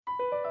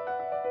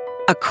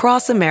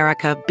Across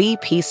America,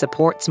 BP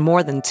supports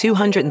more than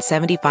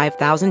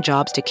 275,000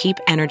 jobs to keep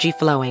energy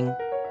flowing.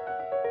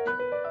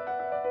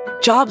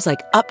 Jobs like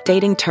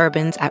updating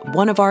turbines at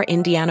one of our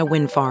Indiana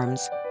wind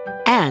farms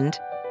and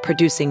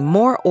producing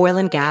more oil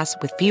and gas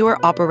with fewer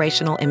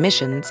operational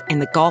emissions in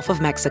the Gulf of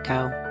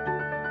Mexico.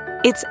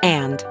 It's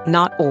and,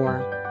 not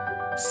or.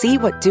 See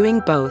what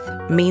doing both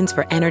means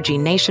for energy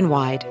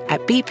nationwide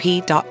at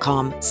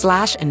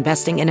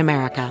bp.com/investing in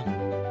America.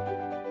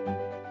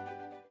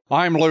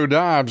 I'm Lou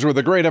Dobbs with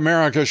the Great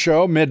America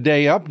Show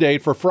midday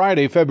update for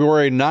Friday,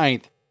 February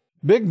 9th.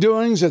 Big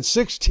doings at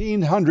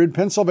 1600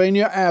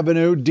 Pennsylvania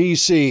Avenue,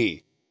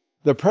 D.C.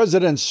 The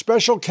president's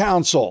special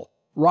counsel,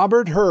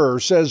 Robert Hur,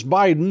 says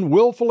Biden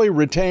willfully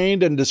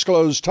retained and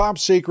disclosed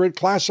top-secret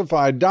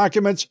classified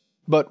documents,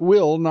 but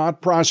will not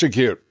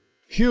prosecute.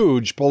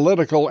 Huge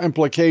political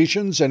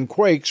implications and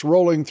quakes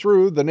rolling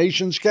through the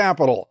nation's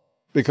capital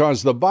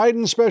because the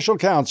Biden special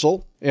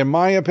counsel, in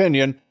my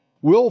opinion,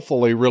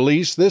 willfully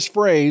released this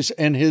phrase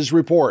in his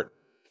report,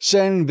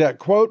 saying that,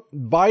 quote,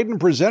 Biden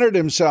presented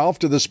himself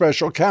to the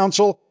special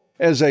counsel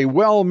as a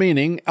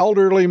well-meaning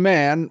elderly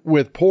man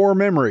with poor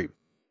memory,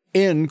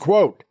 end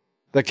quote.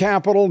 The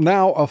Capitol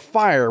now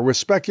afire with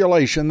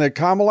speculation that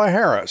Kamala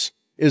Harris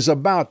is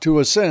about to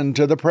ascend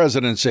to the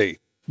presidency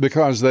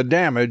because the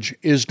damage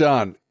is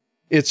done.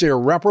 It's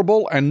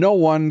irreparable, and no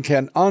one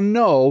can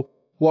unknow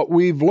what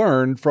we've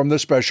learned from the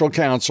special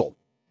counsel.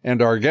 And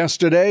our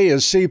guest today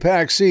is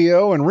CPAC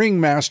CEO and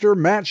ringmaster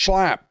Matt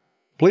Schlapp.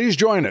 Please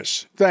join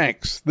us.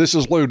 Thanks. This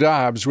is Lou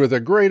Dobbs with a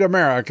Great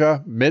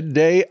America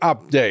Midday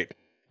Update.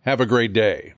 Have a great day.